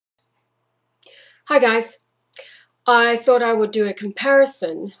Hi guys, I thought I would do a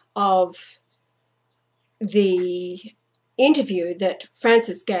comparison of the interview that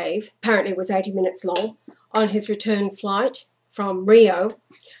Francis gave, apparently it was 80 minutes long, on his return flight from Rio.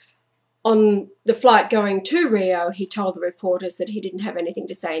 On the flight going to Rio, he told the reporters that he didn't have anything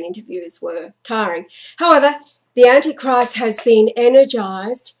to say and interviews were tiring. However, the Antichrist has been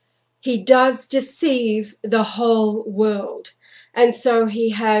energized. He does deceive the whole world. And so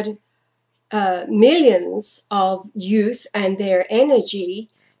he had millions of youth and their energy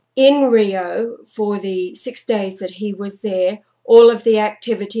in Rio for the 6 days that he was there, all of the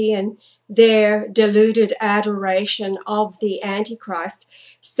activity and their deluded adoration of the Antichrist.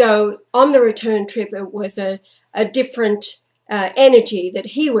 So on the return trip, it was a different energy that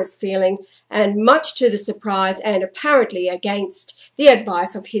he was feeling, and much to the surprise and apparently against the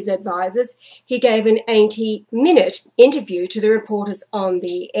advice of his advisors, he gave an 80-minute interview to the reporters on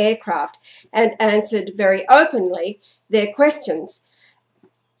the aircraft and answered very openly their questions.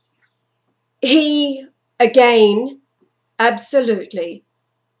 He, again, absolutely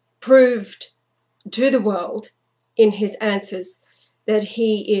proved to the world in his answers that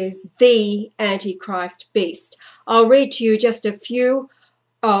he is the Antichrist beast. I'll read to you just a few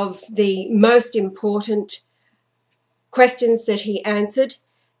of the most important questions that he answered,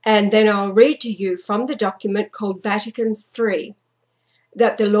 and then I'll read to you from the document called Vatican III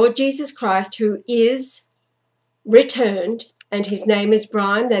that the Lord Jesus Christ, who is returned, and his name is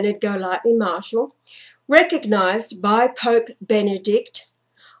Brian Leonard Golightly Marshall, recognized by Pope Benedict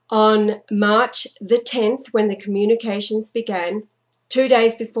on March the 10th, when the communications began, 2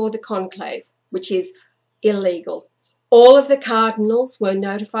 days before the conclave, which is illegal. All of the cardinals were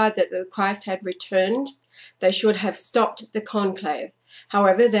notified that the Christ had returned. They should have stopped the conclave.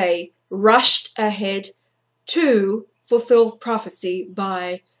 However, they rushed ahead to fulfill prophecy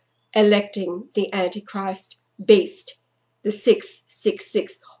by electing the Antichrist beast, the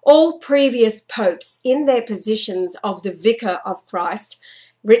 666. All previous popes in their positions of the Vicar of Christ,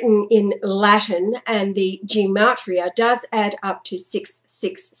 written in Latin, and the gematria does add up to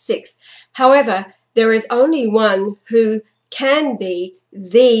 666. However, there is only one who can be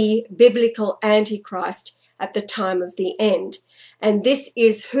the biblical Antichrist at the time of the end, and this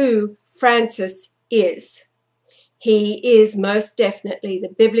is who Francis is. He is most definitely the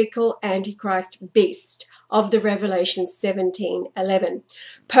biblical Antichrist beast of the Revelation 17:11.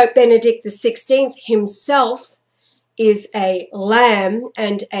 Pope Benedict XVI himself is a lamb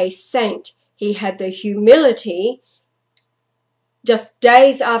and a saint. He had the humility, just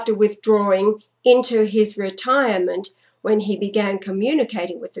days after withdrawing into his retirement, when he began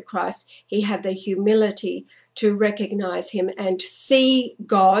communicating with the Christ, he had the humility to recognize him and see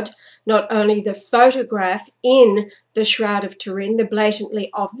God, not only the photograph in the Shroud of Turin, the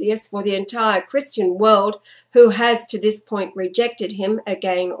blatantly obvious for the entire Christian world, who has to this point rejected him,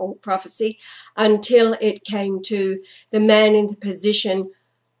 again all prophecy, until it came to the man in the position,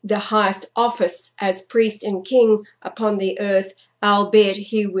 the highest office as priest and king upon the earth, albeit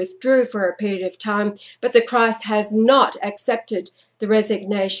he withdrew for a period of time, but the Christ has not accepted the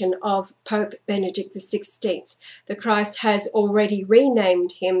resignation of Pope Benedict XVI. The Christ has already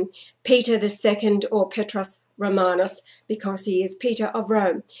renamed him Peter II, or Petros Romanus, because he is Peter of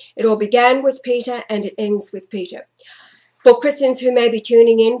Rome. It all began with Peter and it ends with Peter. For Christians who may be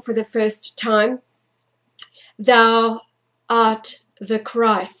tuning in for the first time, "Thou art the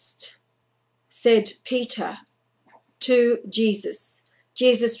Christ," said Peter to Jesus.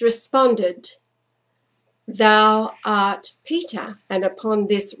 Jesus responded, "Thou art Peter, and upon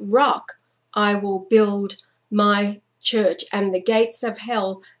this rock I will build my church, and the gates of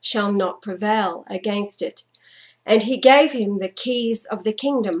hell shall not prevail against it." And he gave him the keys of the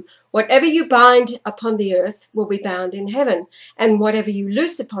kingdom. Whatever you bind upon the earth will be bound in heaven, and whatever you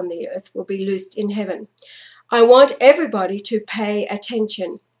loose upon the earth will be loosed in heaven. I want everybody to pay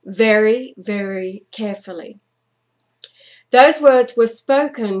attention very, very carefully. Those words were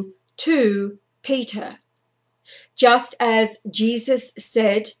spoken to Peter, just as Jesus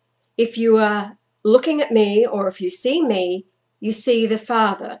said, "If you are looking at me, or if you see me, you see the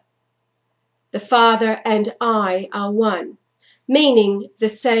Father. The Father and I are one," meaning the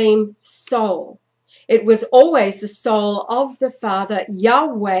same soul. It was always the soul of the Father,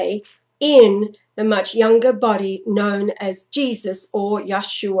 Yahweh, in the much younger body known as Jesus, or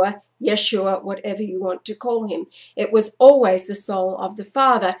Yeshua, whatever you want to call him. It was always the soul of the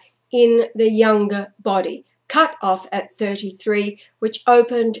Father in the younger body, cut off at 33, which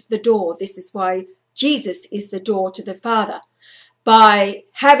opened the door. This is why Jesus is the door to the Father. By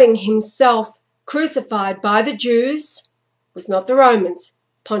having himself crucified by the Jews, it was not the Romans,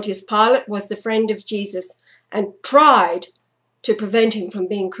 Pontius Pilate was the friend of Jesus and tried to prevent him from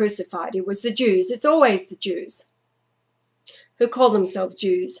being crucified. It was the Jews. It's always the Jews who call themselves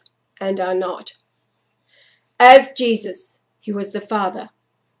Jews and are not. As Jesus, he was the Father.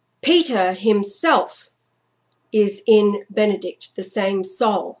 Peter himself is in Benedict, the same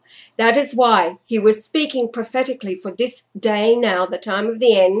soul. That is why he was speaking prophetically for this day now, the time of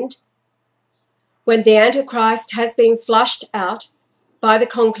the end, when the Antichrist has been flushed out by the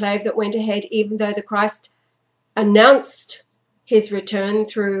conclave that went ahead, even though the Christ announced his return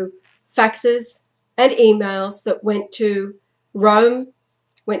through faxes and emails that went to Rome,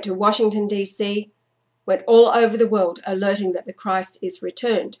 went to Washington, D.C., went all over the world alerting that the Christ is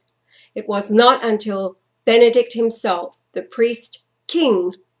returned. It was not until Benedict himself, the priest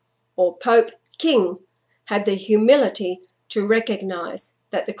king or Pope king, had the humility to recognize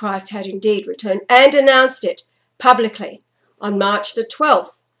that the Christ had indeed returned and announced it publicly on March the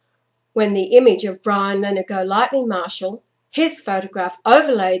 12th, when the image of Brian Leonard Golightly Marshall, his photograph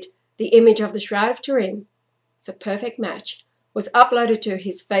overlaid the image of the Shroud of Turin, it's a perfect match, was uploaded to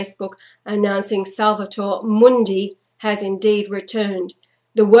his Facebook announcing Salvator Mundi has indeed returned.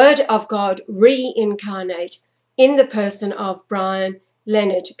 The Word of God reincarnate in the person of Brian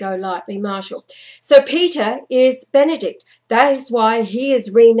Leonard Golightly Marshall. So Peter is Benedict. That is why he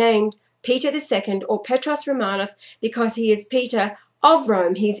is renamed Peter II or Petros Romanus, because he is Peter of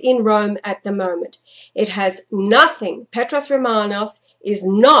Rome. He's in Rome at the moment. It has nothing. Petros Romanus is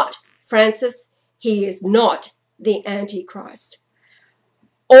not Francis. He is not the Antichrist.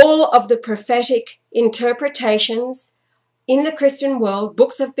 All of the prophetic interpretations in the Christian world,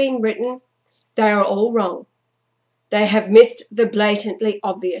 books have been written, they are all wrong. They have missed the blatantly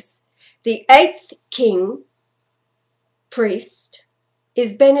obvious. The 8th king, priest,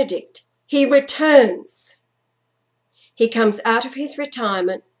 is Benedict. He returns. He comes out of his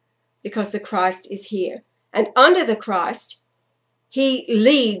retirement because the Christ is here. And under the Christ, he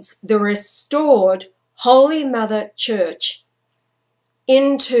leads the restored Holy Mother Church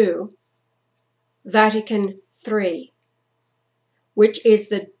into Vatican III, which is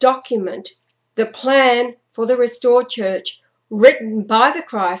the document, the plan for the restored church written by the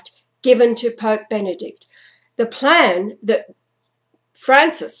Christ, given to Pope Benedict. The plan that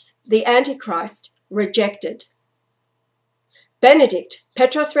Francis, the Antichrist, rejected. Benedict,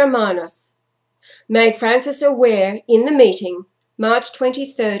 Petros Romanus, made Francis aware in the meeting, March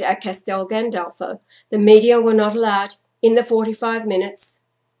 23rd at Castel Gandolfo. The media were not allowed in the 45 minutes.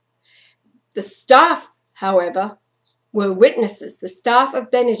 The staff, however, were witnesses. The staff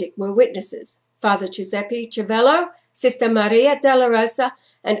of Benedict were witnesses. Father Giuseppe Ciavello, Sister Maria della Rosa,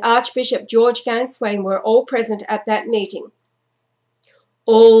 and Archbishop George Ganswain were all present at that meeting.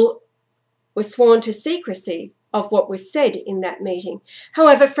 All were sworn to secrecy of what was said in that meeting.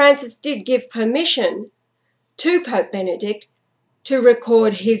 However, Francis did give permission to Pope Benedict to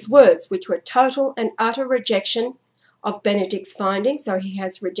record his words, which were total and utter rejection of Benedict's findings. So he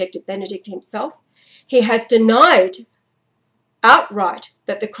has rejected Benedict himself. He has denied outright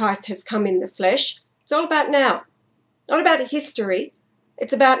that the Christ has come in the flesh. It's all about now. Not about history.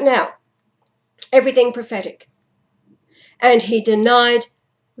 It's about now. Everything prophetic. And he denied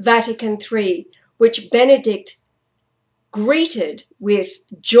Vatican III, which Benedict greeted with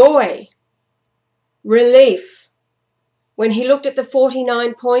joy, relief, when he looked at the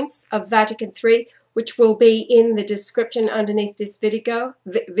 49 points of Vatican III, which will be in the description underneath this video,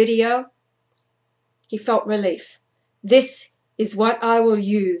 he felt relief. This is what I will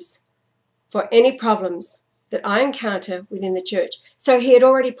use for any problems that I encounter within the church. So he had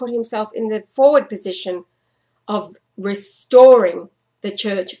already put himself in the forward position of restoring the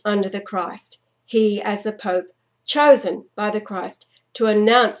church under the Christ. He, as the Pope, chosen by the Christ to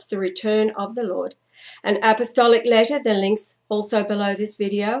announce the return of the Lord. An apostolic letter, the links also below this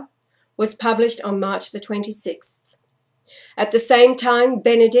video, was published on March the 26th. At the same time,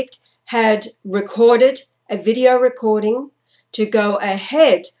 Benedict had recorded a video recording to go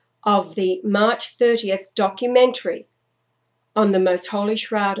ahead of the March 30th documentary on the Most Holy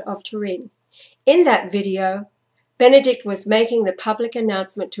Shroud of Turin. In that video, Benedict was making the public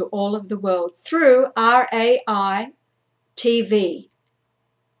announcement to all of the world through RAI TV,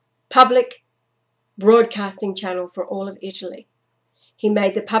 public broadcasting channel for all of Italy. He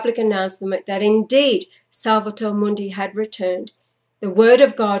made the public announcement that indeed Salvator Mundi had returned, the Word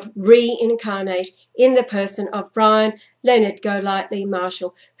of God reincarnate in the person of Brian Leonard Golightly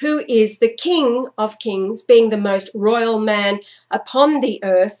Marshall, who is the King of Kings, being the most royal man upon the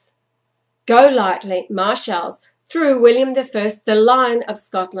earth. Golightly Marshalls, through William I, the Lion of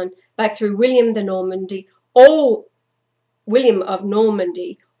Scotland, back through William the Normandy, all William of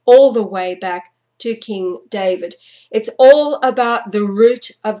Normandy, all the way back to King David. It's all about the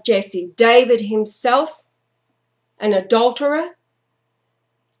root of Jesse. David himself, an adulterer,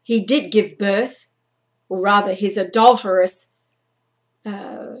 he did give birth, or rather his adulterous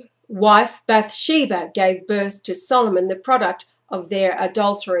wife Bathsheba gave birth to Solomon, the product of their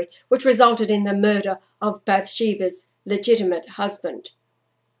adultery, which resulted in the murder of Bathsheba's legitimate husband.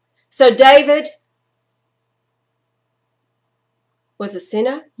 So David was a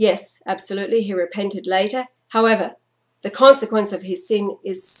sinner? Yes, absolutely. He repented later. However, the consequence of his sin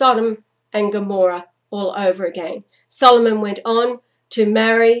is Sodom and Gomorrah all over again. Solomon went on to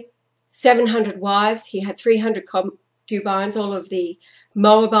marry 700 wives. He had 300 concubines, all of the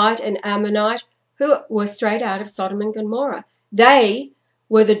Moabite and Ammonite, who were straight out of Sodom and Gomorrah. They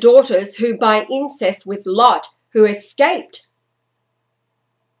were the daughters who, by incest with Lot, who escaped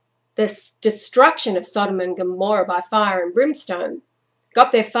the destruction of Sodom and Gomorrah by fire and brimstone,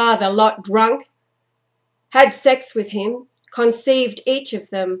 got their father Lot drunk, had sex with him, conceived each of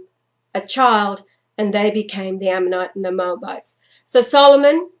them a child, and they became the Ammonite and the Moabites. So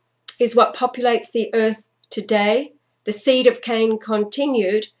Solomon is what populates the earth today. The seed of Cain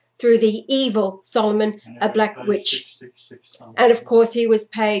continued through the evil Solomon, a black witch. And of course he was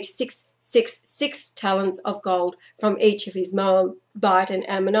paid 666 talents of gold from each of his Moabite and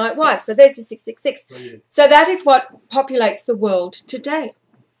Ammonite wives. So there's your 666. Brilliant. So that is what populates the world today.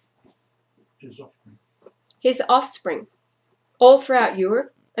 His offspring, all throughout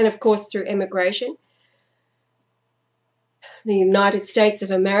Europe, and of course through immigration. The United States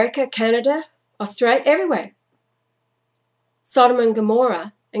of America, Canada, Australia, everywhere. Sodom and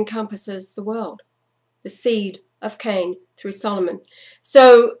Gomorrah encompasses the world, the seed of Cain through Solomon.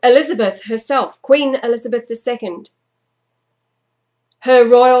 So Elizabeth herself, Queen Elizabeth II, her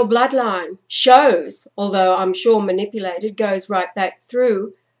royal bloodline shows, although I'm sure manipulated, goes right back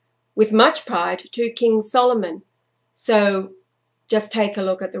through with much pride to King Solomon. So just take a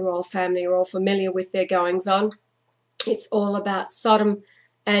look at the royal family. You're all familiar with their goings-on. It's all about Sodom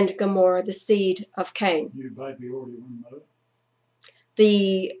and Gomorrah, the seed of Cain. New baby already won though.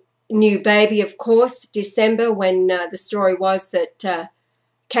 The new baby, of course, December, when the story was that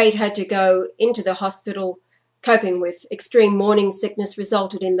Kate had to go into the hospital coping with extreme morning sickness,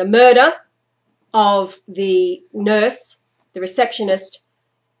 resulted in the murder of the nurse, the receptionist.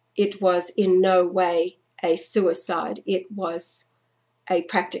 It was in no way a suicide. It was a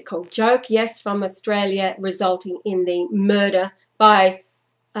practical joke, yes, from Australia, resulting in the murder by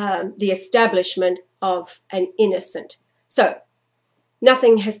the establishment of an innocent. So,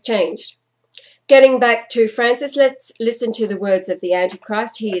 nothing has changed. Getting back to Francis, let's listen to the words of the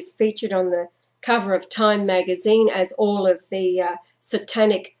Antichrist. He is featured on the cover of Time magazine, as all of the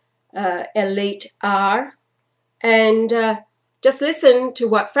satanic elite are. And just listen to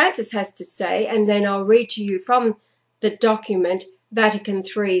what Francis has to say, and then I'll read to you from the document Vatican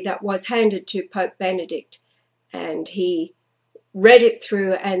III that was handed to Pope Benedict. And he read it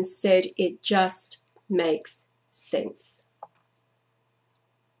through and said it just makes sense.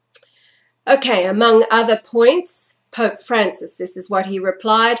 Okay, among other points, Pope Francis, this is what he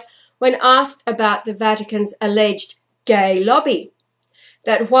replied when asked about the Vatican's alleged gay lobby,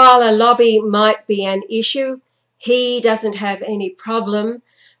 that while a lobby might be an issue, he doesn't have any problem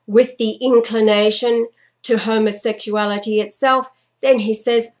with the inclination to homosexuality itself. Then he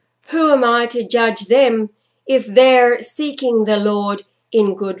says, who am I to judge them if they're seeking the Lord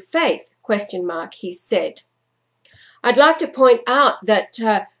in good faith? ? He said. I'd like to point out that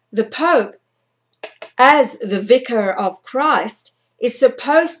the Pope, as the vicar of Christ, is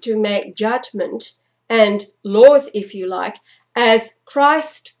supposed to make judgment and laws, if you like, as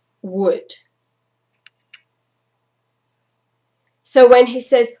Christ would. So when he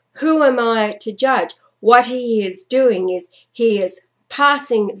says, who am I to judge? What he is doing is he is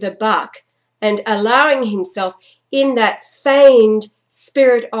passing the buck and allowing himself in that feigned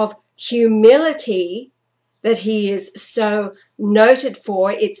spirit of humility that he is so noted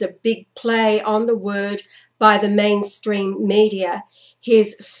for. It's a big play on the word by the mainstream media.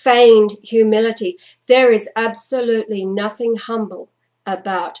 His feigned humility. There is absolutely nothing humble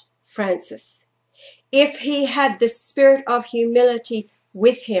about Francis. If he had the spirit of humility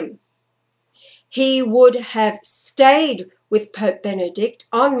with him, he would have stayed with Pope Benedict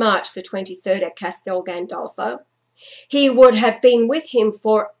on March the 23rd at Castel Gandolfo. He would have been with him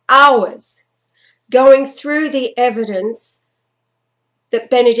for hours, going through the evidence that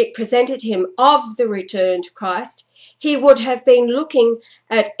Benedict presented him of the returned Christ. He would have been looking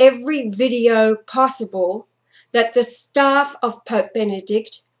at every video possible that the staff of Pope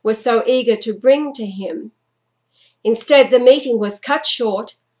Benedict was so eager to bring to him. Instead, the meeting was cut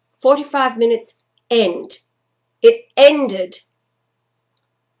short, 45 minutes end. It ended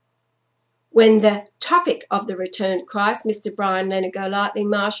when the topic of the returned Christ, Mr. Brian Leonard Golightly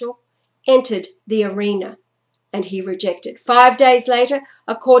Marshall, entered the arena, and he rejected. 5 days later,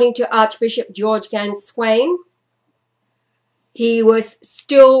 according to Archbishop George Ganswain, he was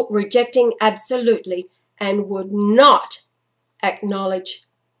still rejecting absolutely and would not acknowledge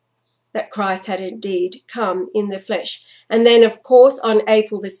that Christ had indeed come in the flesh. And then, of course, on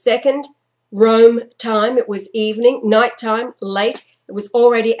April the 2nd, Rome time, it was evening, night time, late. It was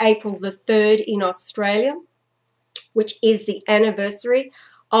already April the 3rd in Australia, which is the anniversary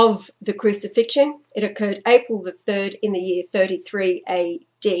of the crucifixion. It occurred April the 3rd in the year 33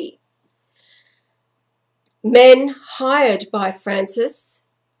 AD. Men hired by Francis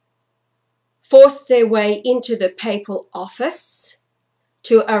forced their way into the papal office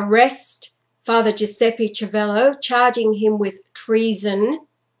to arrest Father Giuseppe Cervello, charging him with treason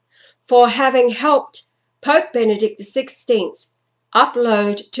for having helped Pope Benedict XVI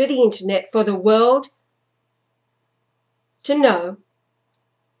upload to the internet for the world to know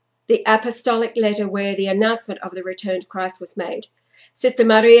the apostolic letter where the announcement of the returned Christ was made. Sister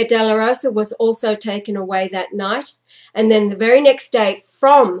Maria della Rosa was also taken away that night, and then the very next day,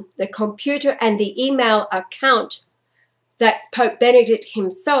 from the computer and the email account that Pope Benedict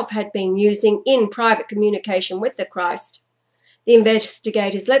himself had been using in private communication with the Christ, the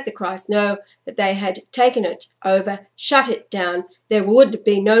investigators let the Christ know that they had taken it over, shut it down. There would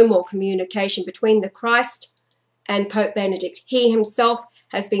be no more communication between the Christ and Pope Benedict. He himself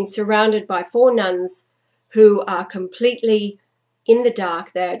has been surrounded by 4 nuns who are completely in the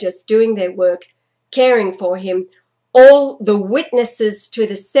dark. They are just doing their work, caring for him. All the witnesses to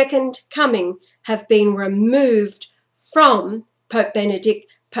the second coming have been removed from Pope Benedict.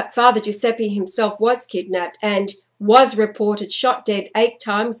 Father Giuseppe himself was kidnapped and was reported shot dead 8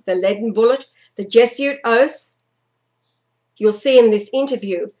 times, the leaden bullet, the Jesuit oath. You'll see in this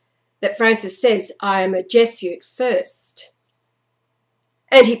interview that Francis says, I am a Jesuit first.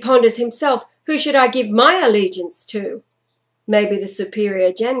 And he ponders himself, who should I give my allegiance to? Maybe the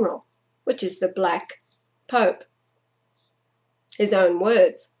Superior General, which is the Black Pope. His own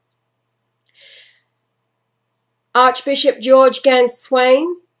words. Archbishop George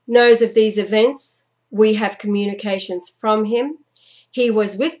Ganswain knows of these events. We have communications from him. He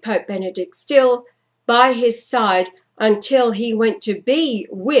was with Pope Benedict, still by his side, until he went to be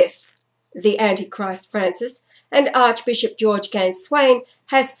with the Antichrist Francis, and Archbishop George Ganswain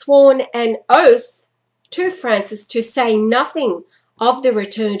has sworn an oath to Francis to say nothing of the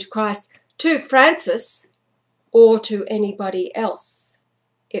returned Christ to Francis or to anybody else,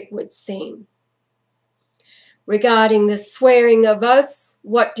 it would seem. Regarding the swearing of oaths,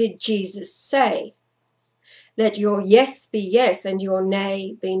 what did Jesus say? Let your yes be yes and your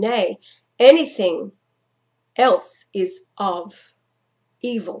nay be nay. Anything else is of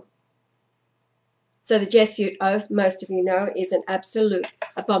evil. So the Jesuit oath, most of you know, is an absolute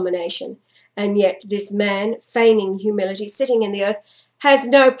abomination. And yet this man, feigning humility, sitting in the oath, has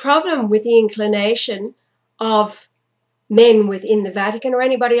no problem with the inclination of men within the Vatican, or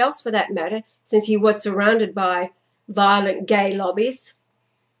anybody else for that matter, since he was surrounded by violent gay lobbies,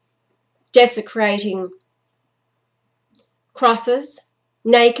 desecrating crosses,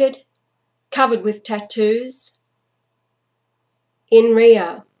 naked, covered with tattoos, in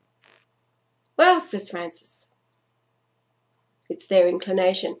Rio. Well, says Francis, it's their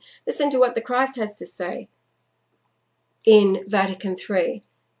inclination. Listen to what the Christ has to say in Vatican III.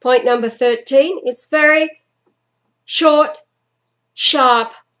 Point number 13, it's very short,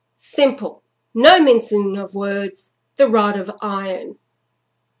 sharp, simple. No mincing of words, the rod of iron.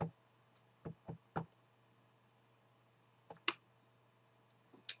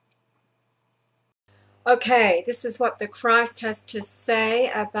 Okay, this is what the Christ has to say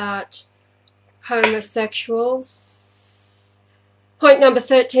about homosexuals. Point number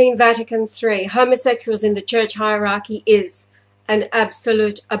 13, Vatican III. Homosexuals in the church hierarchy is an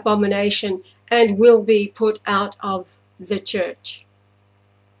absolute abomination and will be put out of the church.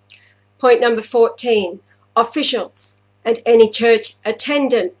 Point number 14, officials and any church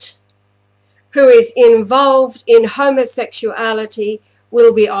attendant who is involved in homosexuality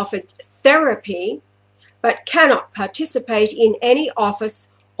will be offered therapy but cannot participate in any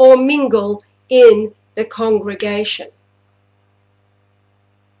office or mingle in the congregation.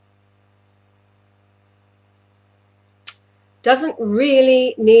 Doesn't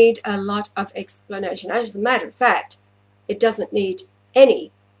really need a lot of explanation. As a matter of fact, it doesn't need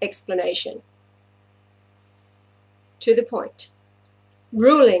any explanation. To the point.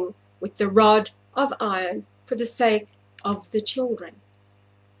 Ruling with the rod of iron for the sake of the children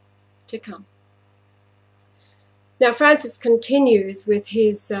to come. Now Francis continues with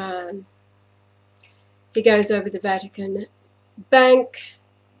his, he goes over the Vatican Bank.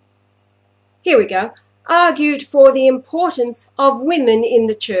 Here we go. Argued for the importance of women in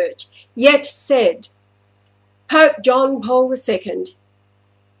the church, yet said Pope John Paul II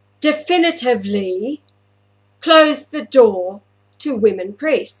definitively closed the door to women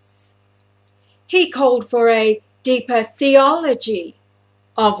priests. He called for a deeper theology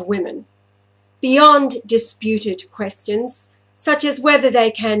of women, beyond disputed questions, such as whether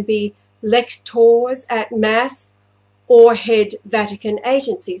they can be lectors at Mass or head Vatican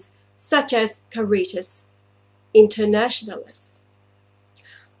agencies, such as Caritas Internationalis.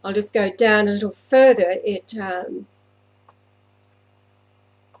 I'll just go down a little further.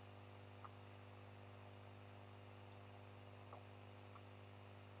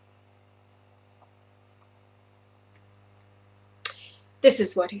 This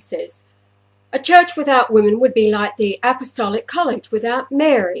is what he says. A church without women would be like the Apostolic College without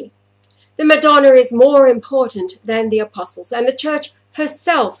Mary. The Madonna is more important than the apostles, and the church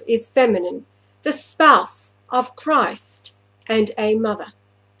herself is feminine, the spouse of Christ and a mother.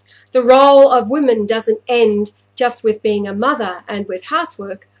 The role of women doesn't end just with being a mother and with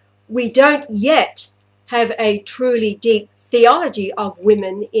housework. We don't yet have a truly deep theology of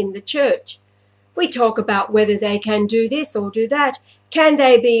women in the church. We talk about whether they can do this or do that. Can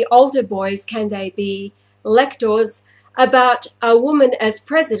they be altar boys? Can they be lectors? About a woman as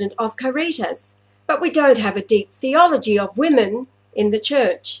president of Caritas. But we don't have a deep theology of women in the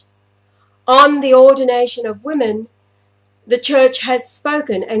church. On the ordination of women, the church has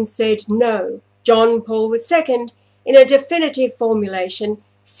spoken and said no. John Paul II, in a definitive formulation,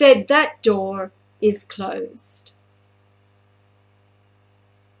 said that door is closed.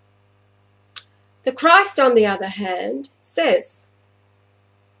 The Christ, on the other hand, says,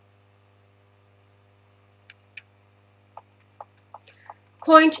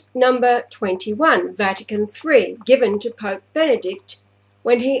 point number 21, Vatican III, given to Pope Benedict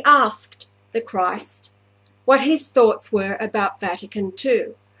when he asked the Christ what his thoughts were about Vatican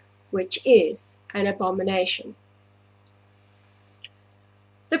II, which is an abomination.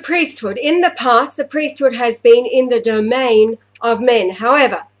 The priesthood. In the past, the priesthood has been in the domain of men.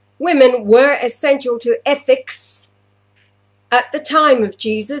 However, women were essential to ethics at the time of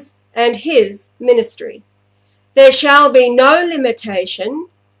Jesus and his ministry. There shall be no limitation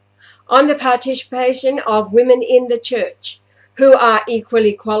on the participation of women in the church, who are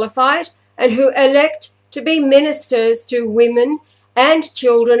equally qualified and who elect to be ministers to women and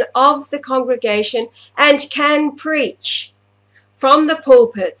children of the congregation and can preach from the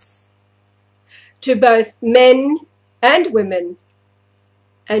pulpits to both men and women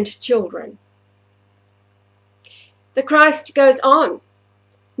and children. The Christ goes on.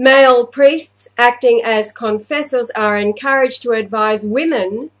 Male priests acting as confessors are encouraged to advise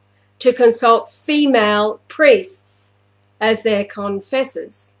women to consult female priests as their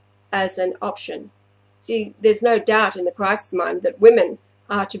confessors as an option. See, there's no doubt in the Christ's mind that women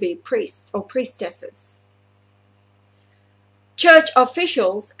are to be priests or priestesses. Church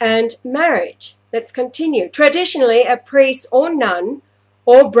officials and marriage. Let's continue. Traditionally, a priest or nun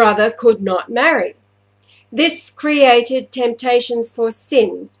or brother could not marry. This created temptations for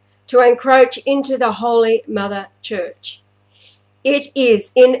sin to encroach into the Holy Mother Church. It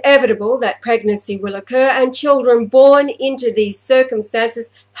is inevitable that pregnancy will occur, and children born into these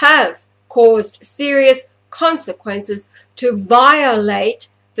circumstances have caused serious consequences to violate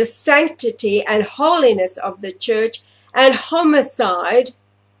the sanctity and holiness of the Church and homicide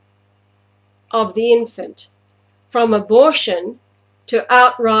of the infant, from abortion to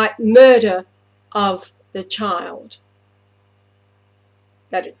outright murder of the child.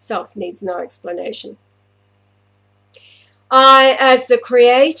 That itself needs no explanation. I, as the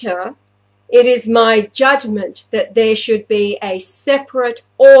Creator, it is my judgment that there should be a separate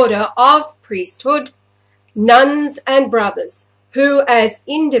order of priesthood, nuns and brothers, who as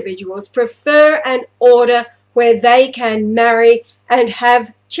individuals prefer an order where they can marry and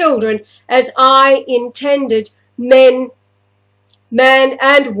have children, as I intended man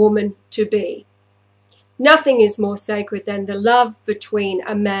and woman to be. Nothing is more sacred than the love between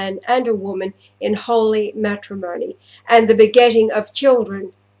a man and a woman in holy matrimony and the begetting of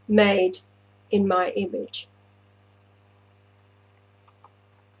children made in my image.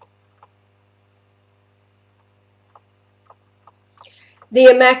 The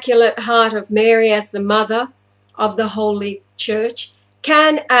Immaculate Heart of Mary as the Mother of the Holy Church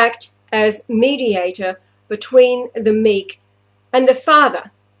can act as mediator between the meek and the Father,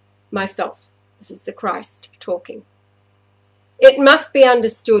 myself. This is the Christ talking. It must be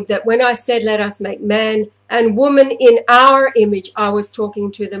understood that when I said, let us make man and woman in our image, I was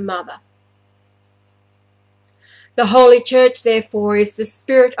talking to the mother. The Holy Church, therefore, is the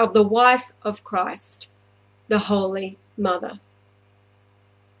spirit of the wife of Christ, the Holy Mother.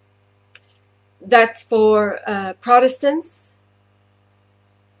 That's for Protestants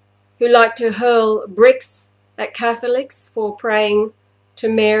who like to hurl bricks at Catholics for praying to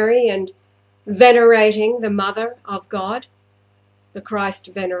Mary and venerating the Mother of God. The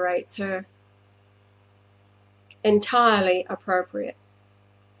Christ venerates her. Entirely appropriate.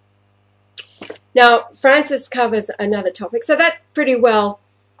 Now, Francis covers another topic, so that pretty well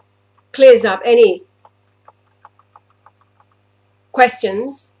clears up any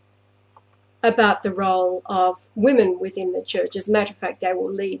questions about the role of women within the church. As a matter of fact, they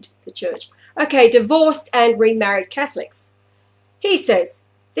will lead the church. Okay, divorced and remarried Catholics. He says,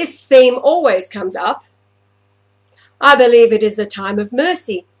 this theme always comes up. I believe it is a time of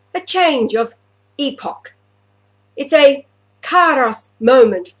mercy, a change of epoch. It's a kairos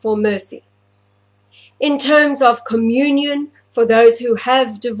moment for mercy. In terms of communion for those who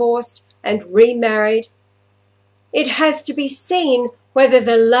have divorced and remarried, it has to be seen within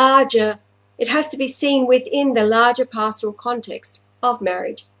the larger pastoral context of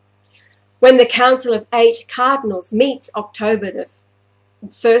marriage. When the Council of 8 Cardinals meets October the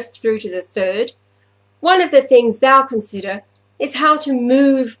 1st through to the 3rd, one of the things they'll consider is how to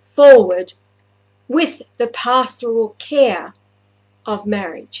move forward with the pastoral care of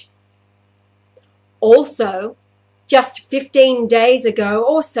marriage. Also, just 15 days ago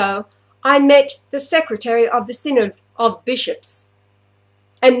or so, I met the Secretary of the Synod of Bishops,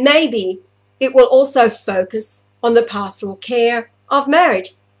 and maybe it will also focus on the pastoral care of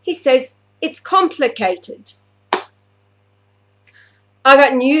marriage. He says it's complicated. I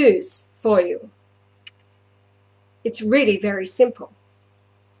got news for you. It's really very simple.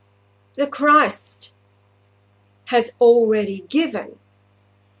 The Christ has already given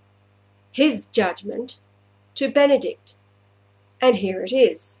his judgment to Benedict, and here it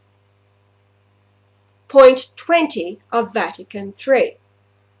is. Point 20 of Vatican III.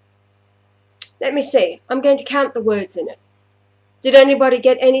 Let me see. I'm going to count the words in it. Did anybody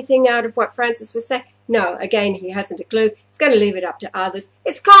get anything out of what Francis was saying? No, again, he hasn't a clue. He's going to leave it up to others.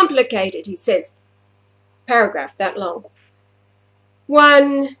 It's complicated, he says. Paragraph that long.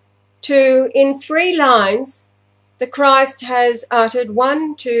 1, 2, in 3 lines, the Christ has uttered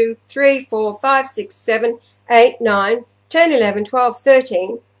 1, 2, 3, 4, 5, 6, 7, 8, 9, 10, 11, 12,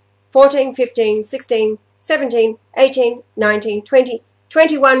 13, 14, 15, 16, 17, 18, 19, 20,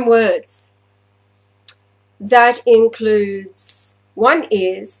 21 words. That includes 1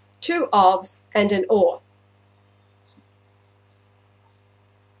 is, 2 ofs, and an or.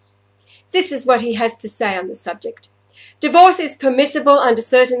 This is what he has to say on the subject. Divorce is permissible under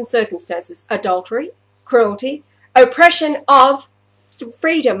certain circumstances: adultery, cruelty, oppression of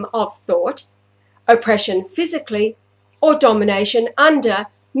freedom of thought, oppression physically, or domination under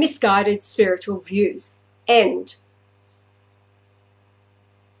misguided spiritual views. End.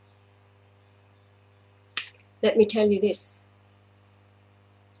 Let me tell you this.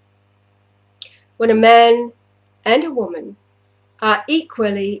 When a man and a woman are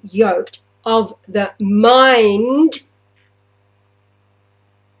equally yoked of the mind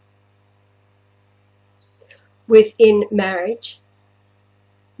within marriage,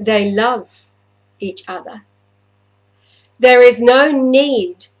 they love each other. There is no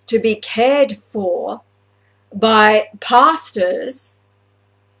need to be cared for by pastors,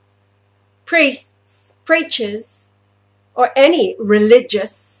 priests, preachers, or any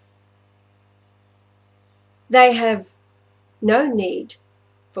religious. They have no need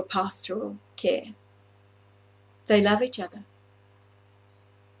for pastoral care. They love each other.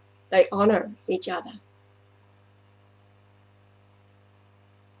 They honor each other.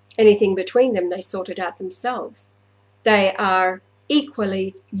 Anything between them, they sort it out themselves. They are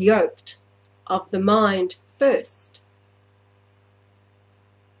equally yoked of the mind first.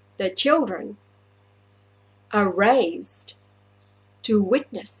 Their children are raised to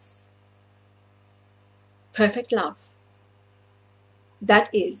witness perfect love. That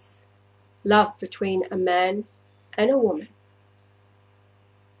is love between a man and a woman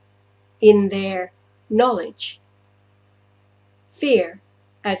in their knowledge, fear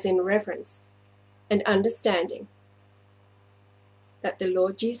as in reverence, and understanding that the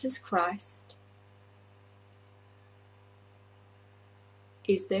Lord Jesus Christ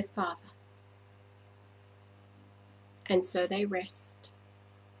is their Father. And so they rest.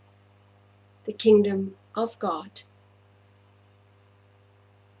 The kingdom of God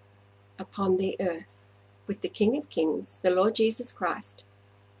upon the earth with the King of Kings, the Lord Jesus Christ,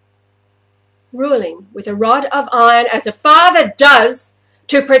 ruling with a rod of iron as a father does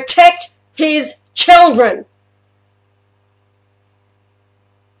to protect his children.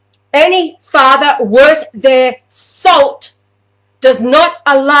 Any father worth their salt does not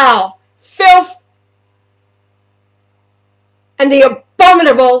allow filth and the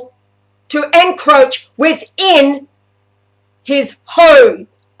abominable to encroach within his home,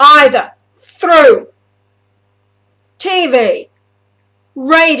 either through TV,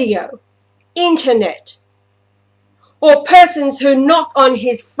 radio, internet, or persons who knock on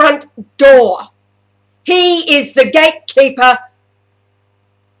his front door. He is the gatekeeper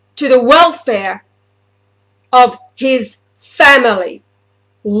to the welfare of his family,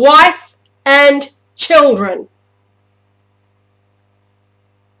 wife and children.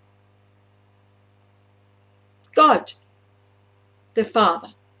 God, the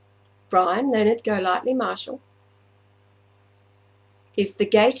Father, Brian Leonard Golightly Marshall, is the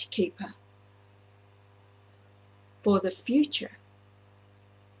gatekeeper for the future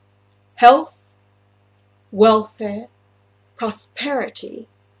health, welfare, prosperity,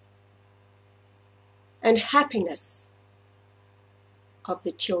 and happiness of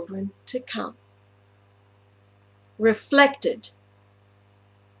the children to come, reflected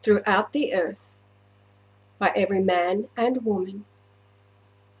throughout the earth by every man and woman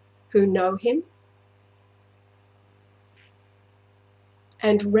who know him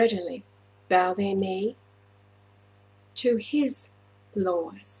and readily bow their knee to his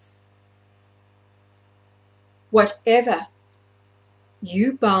laws. Whatever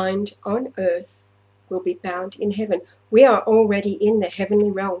you bind on earth will be bound in heaven. We are already in the heavenly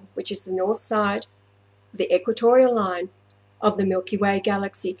realm, which is the north side of the equatorial line of the Milky Way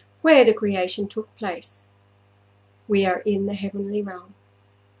galaxy, where the creation took place. We are in the heavenly realm.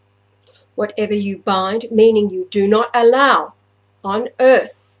 Whatever you bind, meaning you do not allow on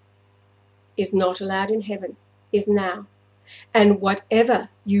earth, is not allowed in heaven, is now. And whatever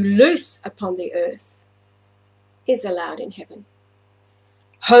you loose upon the earth is allowed in heaven.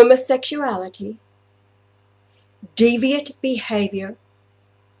 Homosexuality, deviant behavior,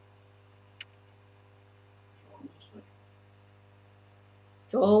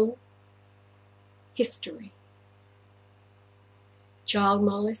 it's all history. Child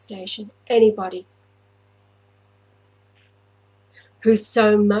molestation, anybody who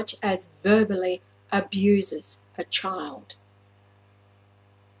so much as verbally abuses a child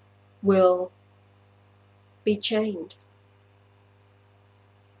will be chained,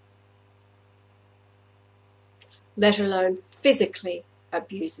 let alone physically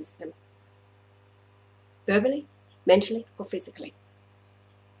abuses them, verbally, mentally, or physically.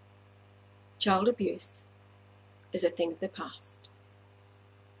 Child abuse is a thing of the past.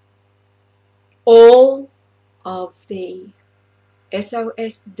 All of the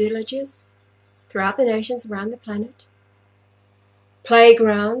SOS villages throughout the nations around the planet,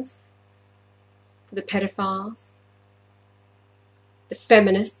 playgrounds for the pedophiles, the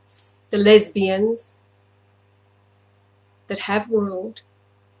feminists, the lesbians that have ruled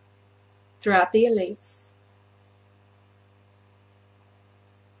throughout the elites,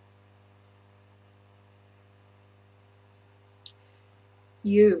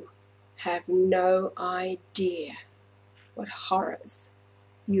 you have no idea what horrors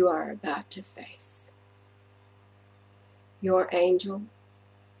you are about to face. Your angel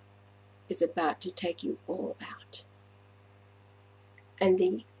is about to take you all out. And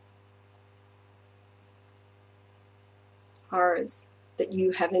the horrors that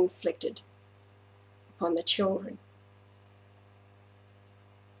you have inflicted upon the children,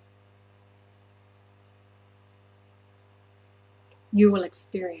 you will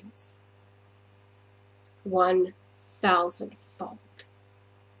experience 1,000-fold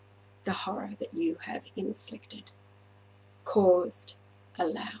the horror that you have inflicted, caused,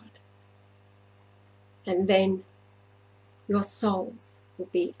 allowed. And then your souls will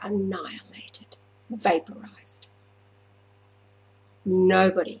be annihilated, vaporized.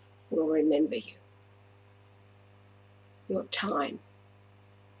 Nobody will remember you. Your time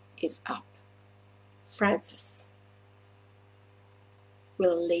is up. Francis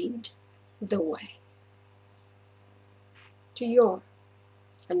will lead the way to your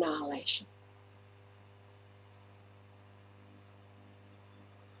annihilation.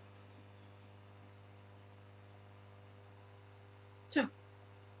 So,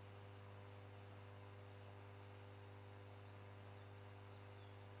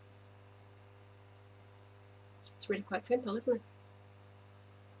 it's really quite simple, isn't it?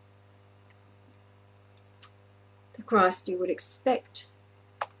 The Christ you would expect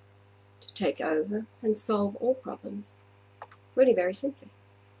take over and solve all problems. Really very simply.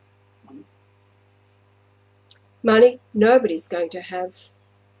 Money, nobody's going to have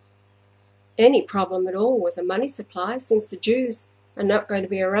any problem at all with a money supply, since the Jews are not going to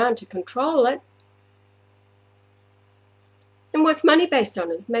be around to control it. And what's money based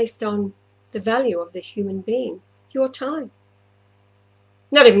on? It's based on the value of the human being, your time.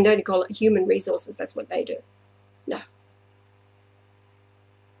 Not even going to call it human resources, that's what they do. No.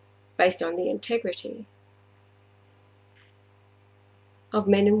 Based on the integrity of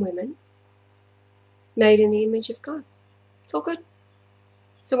men and women made in the image of God. It's all good.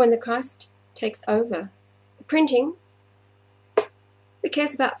 So when the Christ takes over the printing, who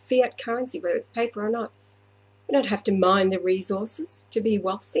cares about fiat currency, whether it's paper or not? We don't have to mine the resources to be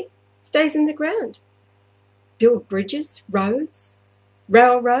wealthy. It stays in the ground. Build bridges, roads,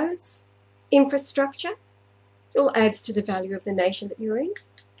 railroads, infrastructure. It all adds to the value of the nation that you're in.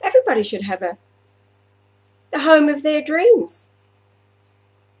 Everybody should have the home of their dreams.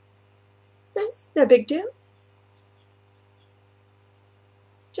 That's no big deal.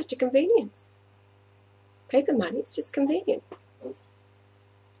 It's just a convenience. Paper money, it's just convenient. Of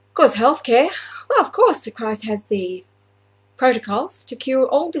course, healthcare. Well, of course, the Christ has the protocols to cure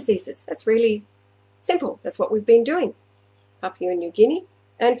all diseases. That's really simple. That's what we've been doing. Papua New Guinea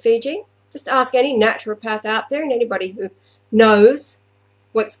and Fiji. Just ask any naturopath out there and anybody who knows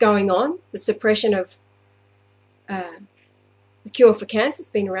what's going on. The suppression of the cure for cancer has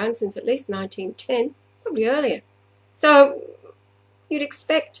been around since at least 1910, probably earlier. So you'd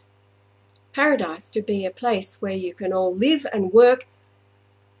expect paradise to be a place where you can all live and work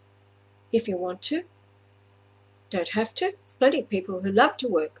if you want to. Don't have to. There's plenty of people who love to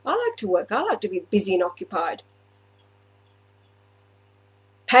work. I like to work. I like to be busy and occupied.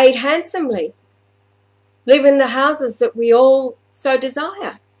 Paid handsomely. Live in the houses that we all so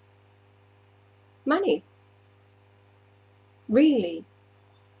desire. Money really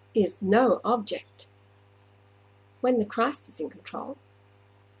is no object when the Christ is in control.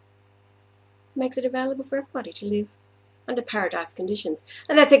 It makes it available for everybody to live under paradise conditions.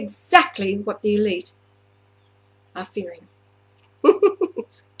 And that's exactly what the elite are fearing.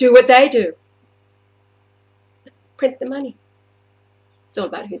 Do what they do. Print the money. It's all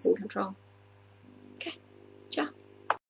about who's in control.